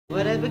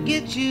Whatever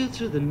gets you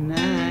through the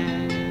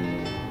night,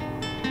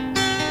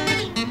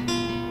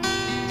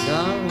 it's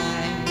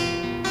alright,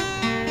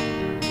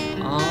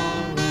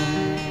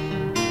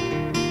 alright.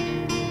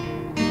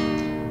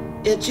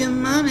 It's your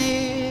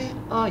money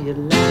or your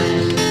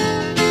life.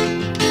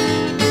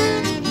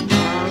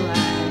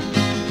 Alright,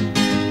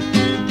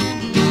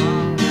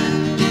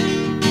 alright.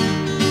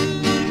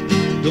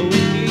 Don't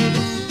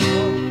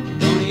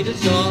need a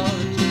sword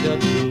to cut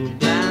through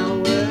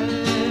flowers.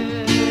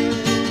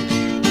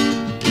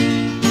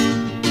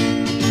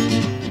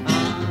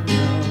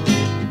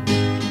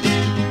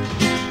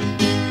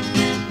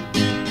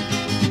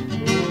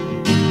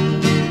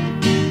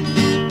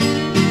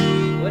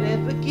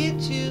 Whatever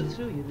gets you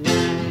through your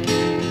life.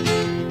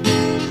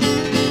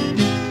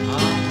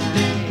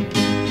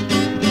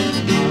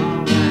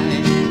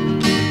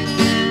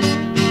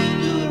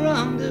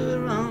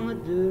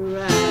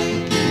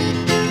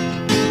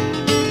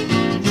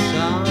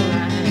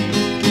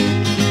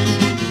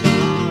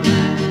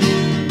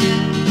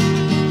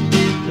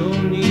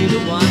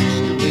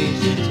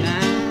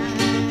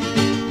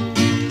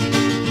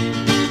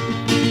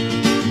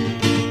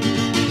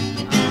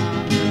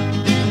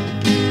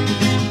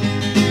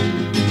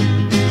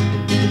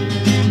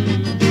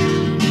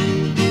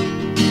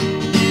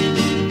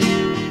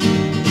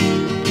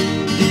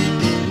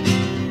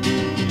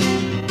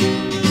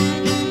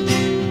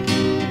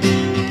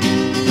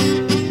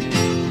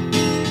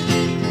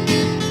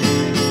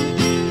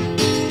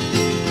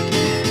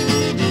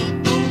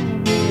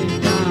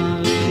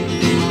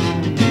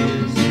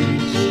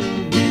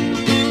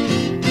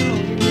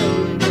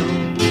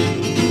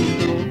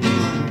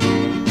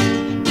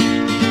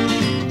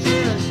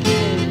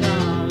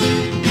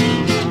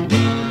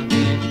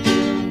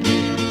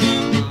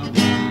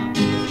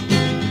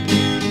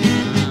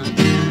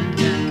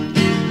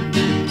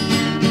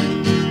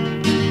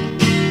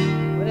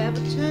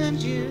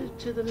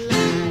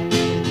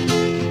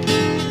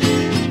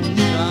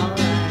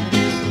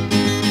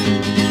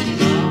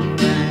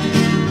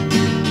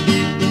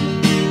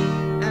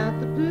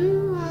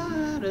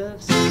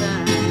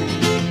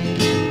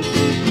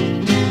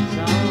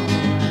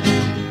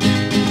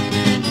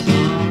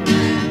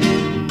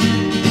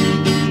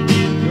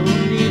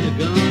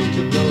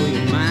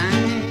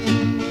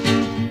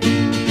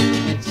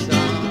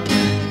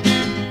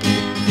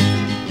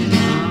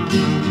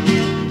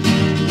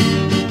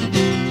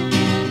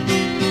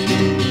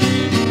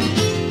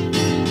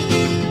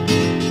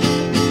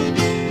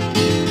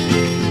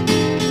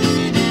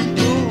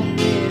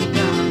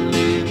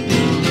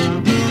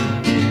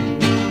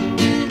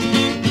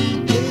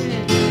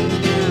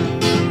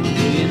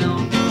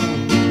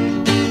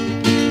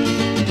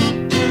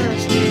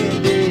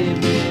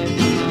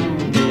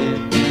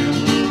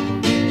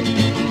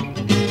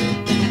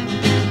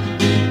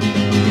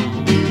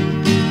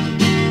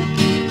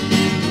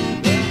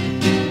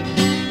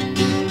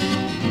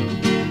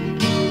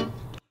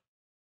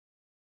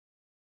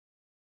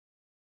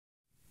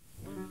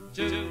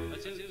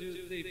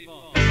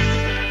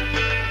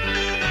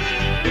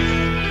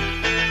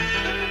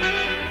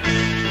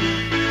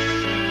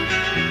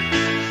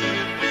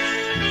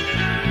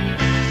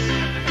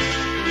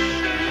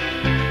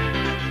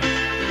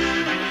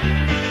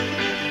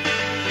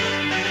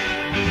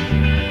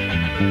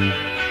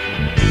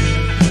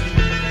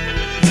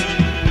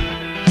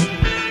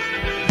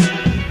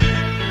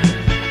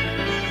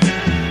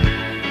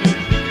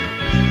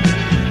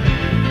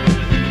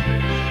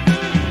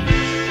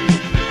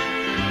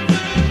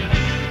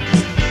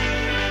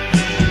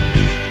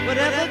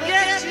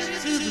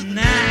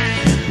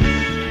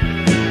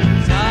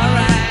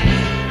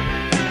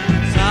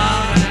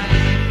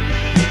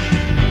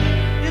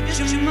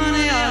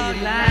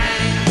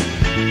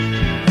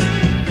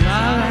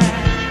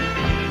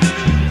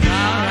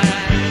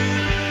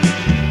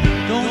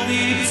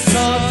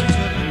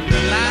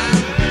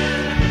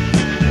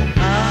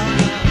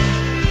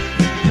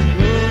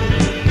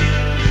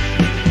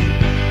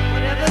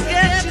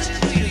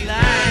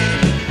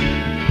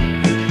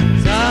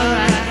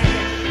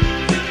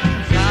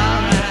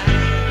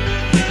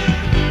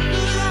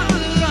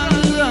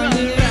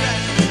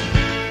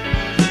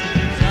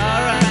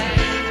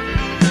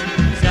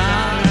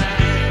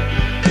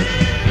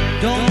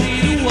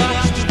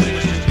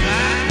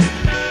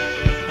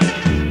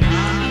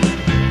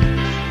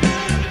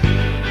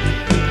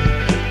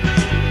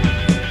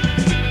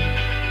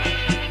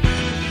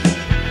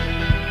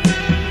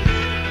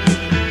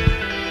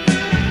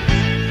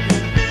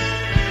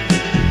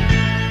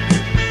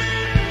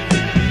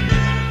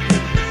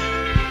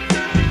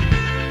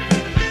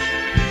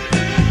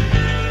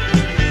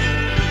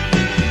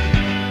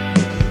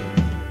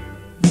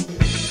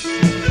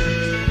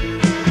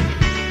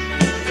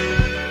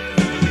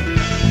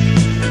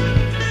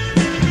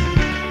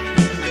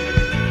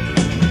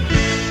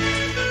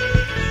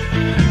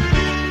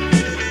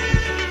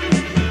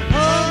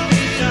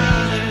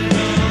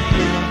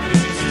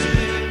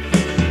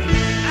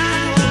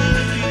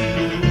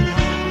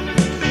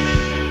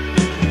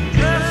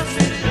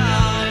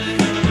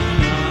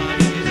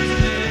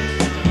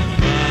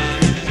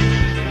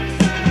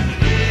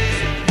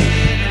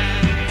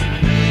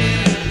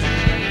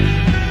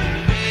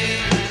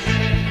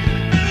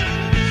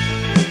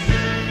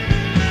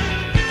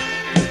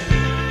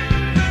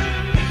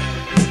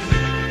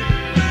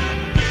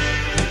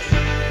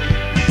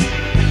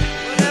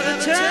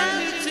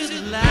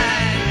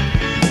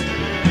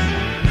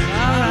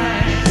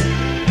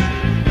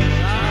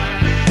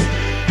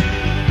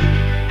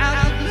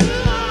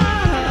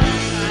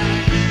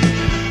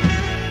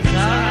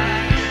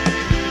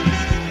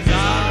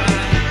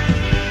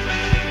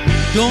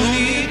 Don't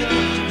need them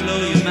to blow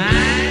your mind.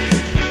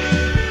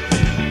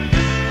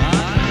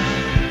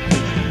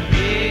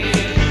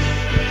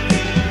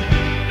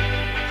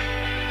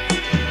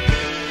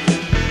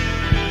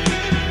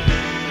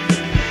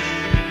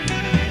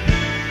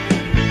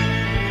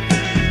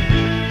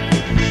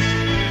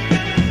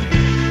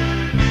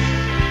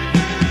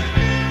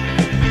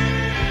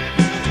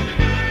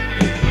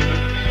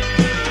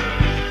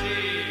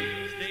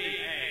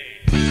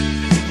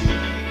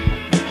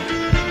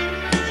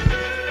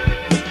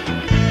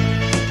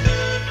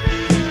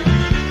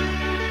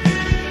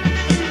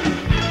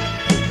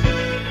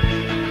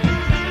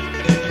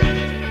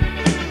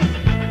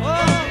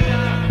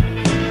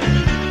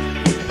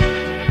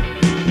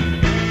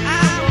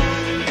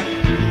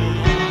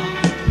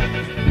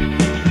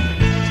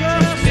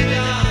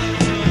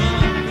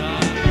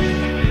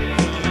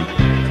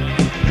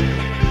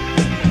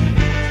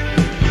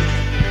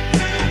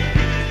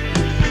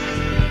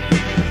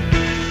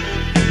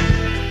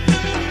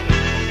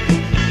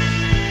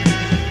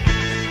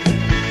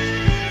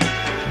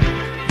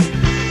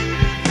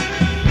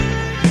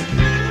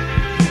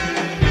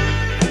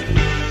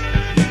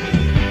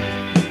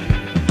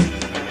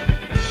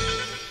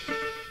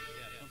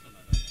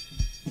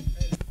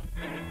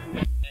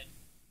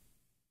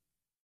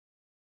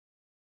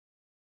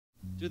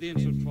 Do the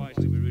intro twice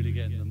till we really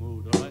get in the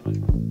mood, all right?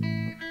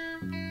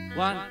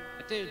 1,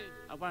 2,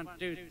 1,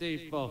 2,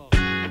 3, 4.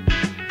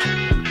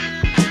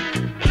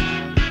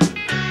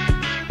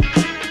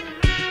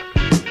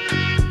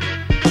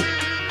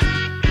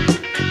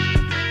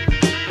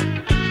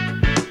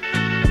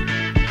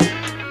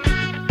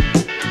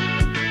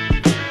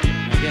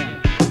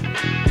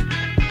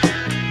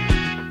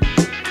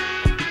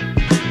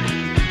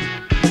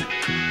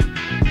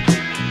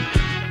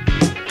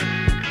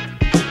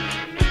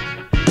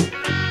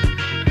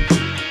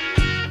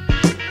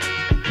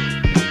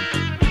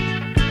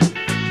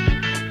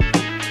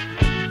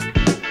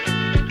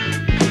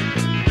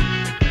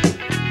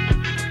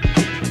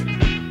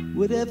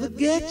 Whatever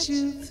gets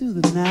you through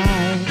the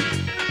night,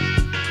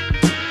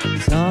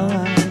 it's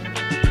alright,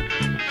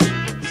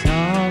 it's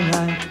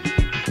alright.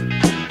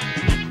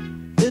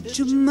 It's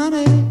your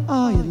money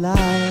or your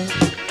life,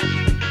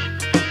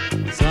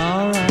 it's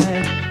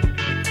alright,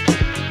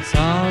 it's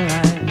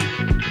alright.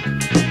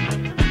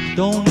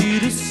 Don't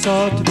need a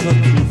saw to cut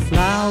through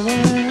flowers.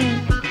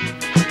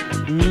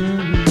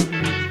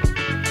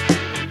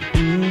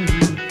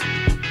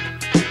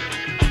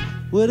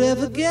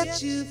 Whatever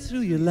gets you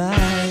through your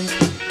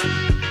life,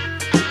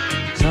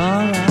 it's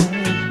alright,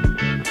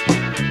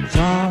 it's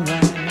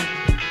alright.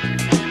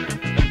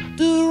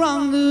 Do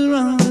wrong, do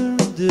wrong,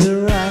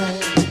 do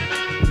right.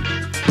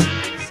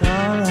 It's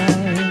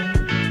alright,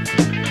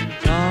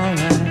 it's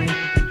alright.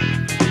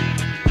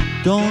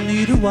 Don't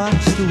need a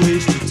watch to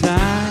waste your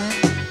time.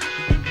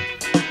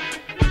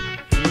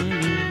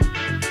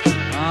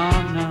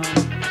 Oh no.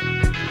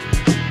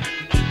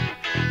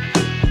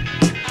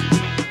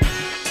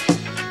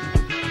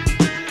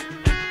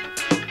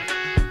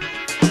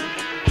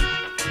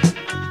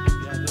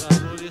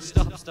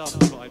 Stop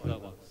before I blow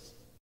up.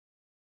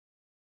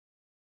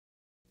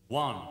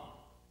 1,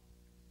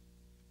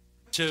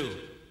 2,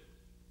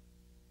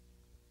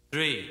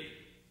 3,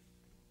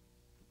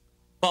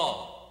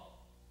 4.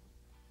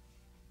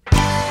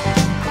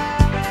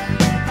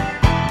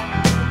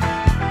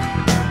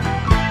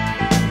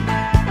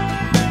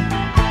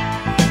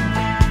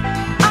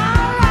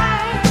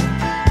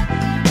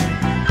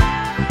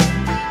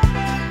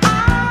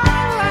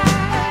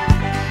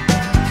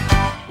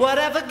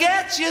 Whatever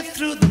gets you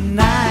through the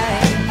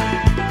night,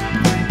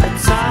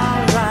 it's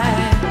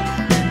alright,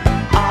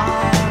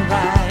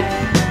 alright.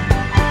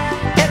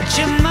 It's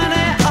your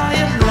money or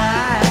your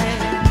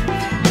life,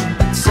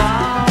 it's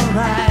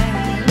alright,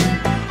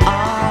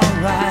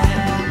 alright.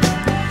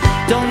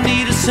 Don't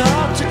need a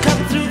saw to cut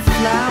through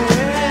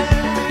flowers.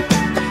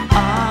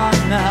 Oh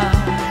no,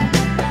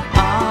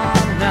 oh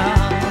no.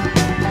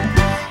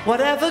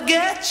 Whatever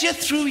gets you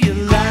through your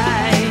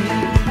life,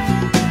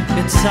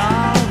 it's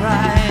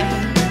alright.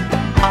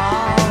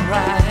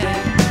 Alright,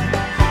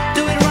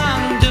 do it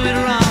wrong, do it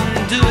wrong,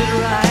 do it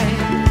right.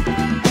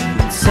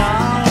 It's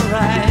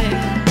alright,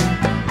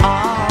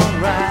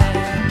 alright.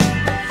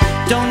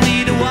 Don't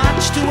need a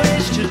watch to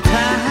waste your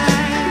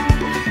time.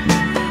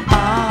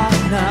 Oh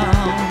no,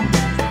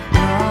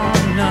 no,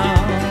 no.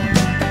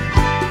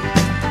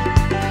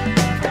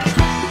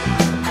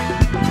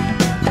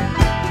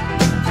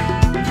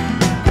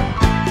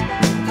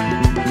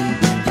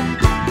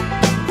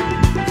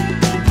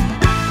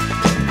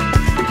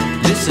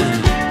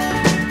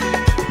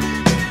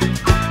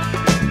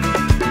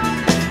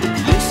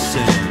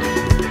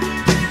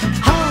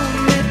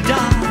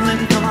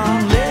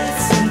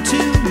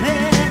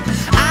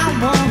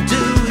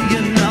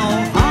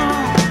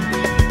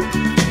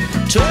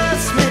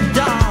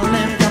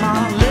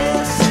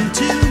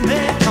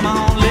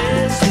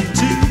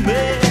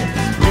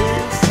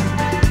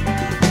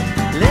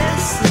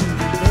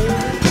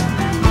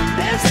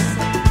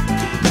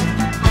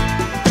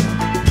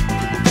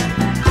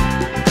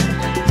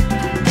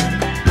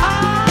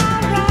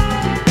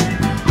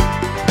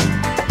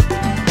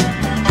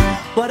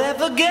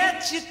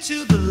 you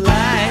to the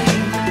light.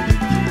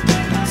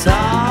 It's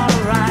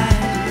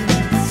alright,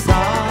 it's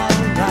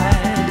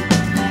alright.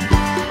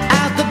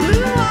 Out the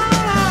blue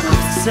all on the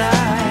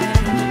side.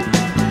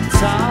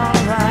 It's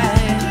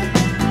alright,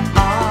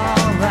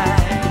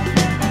 alright.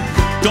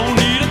 Don't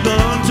need a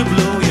gun to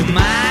blow your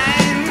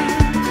mind.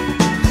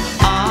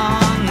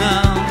 Oh no,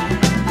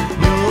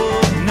 no,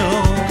 no,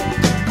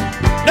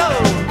 no,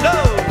 no.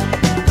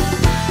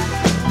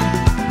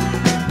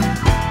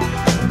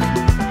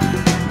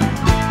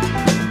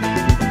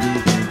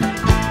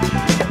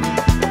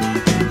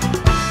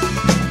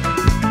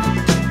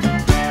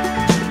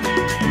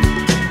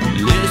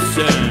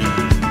 Listen.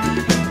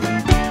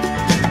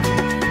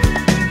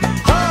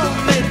 Hold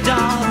me,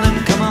 darling,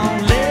 come on,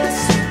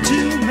 listen to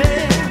me.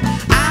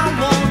 I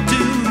won't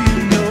do you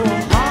no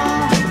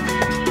harm.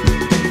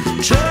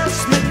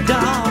 Trust me,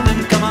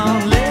 darling, come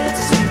on,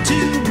 listen to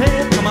me.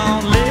 Come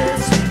on,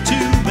 listen to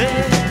me.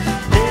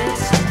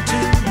 Listen to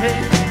me.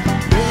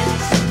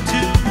 Listen to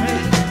me.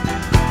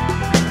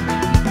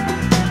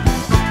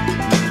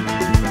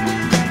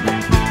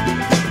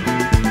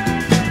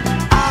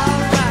 All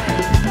right.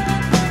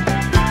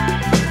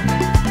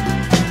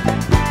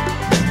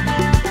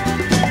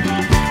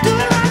 Do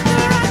it right, do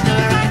it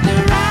right, do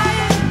it right, do it right.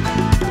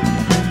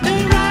 Do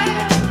it right,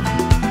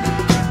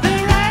 do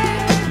it right.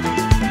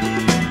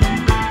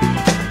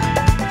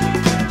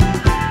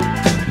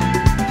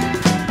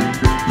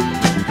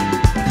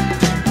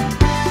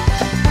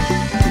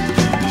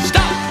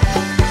 Stop!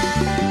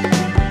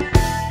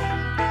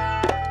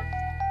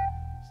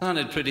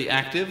 Sounded pretty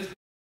active.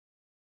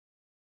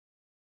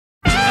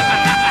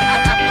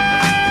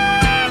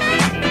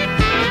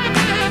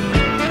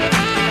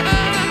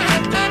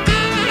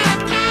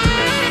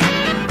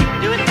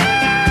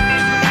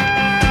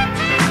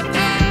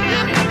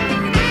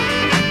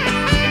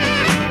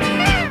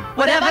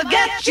 Whatever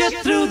gets you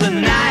through the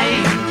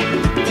night.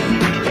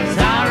 It's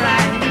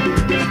alright,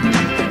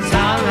 it's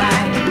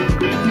alright.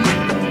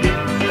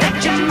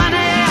 Get your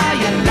money or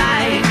your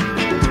life.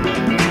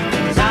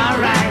 It's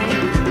alright,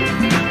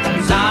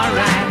 it's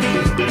alright.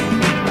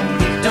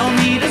 Don't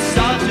need a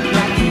salt to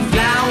block your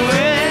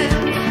flowers.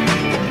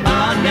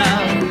 Oh no,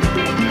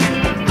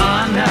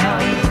 oh no.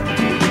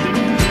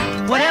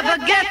 Whatever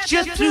gets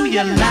you through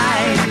your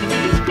life.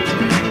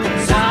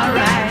 It's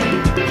alright,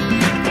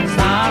 it's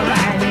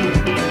alright.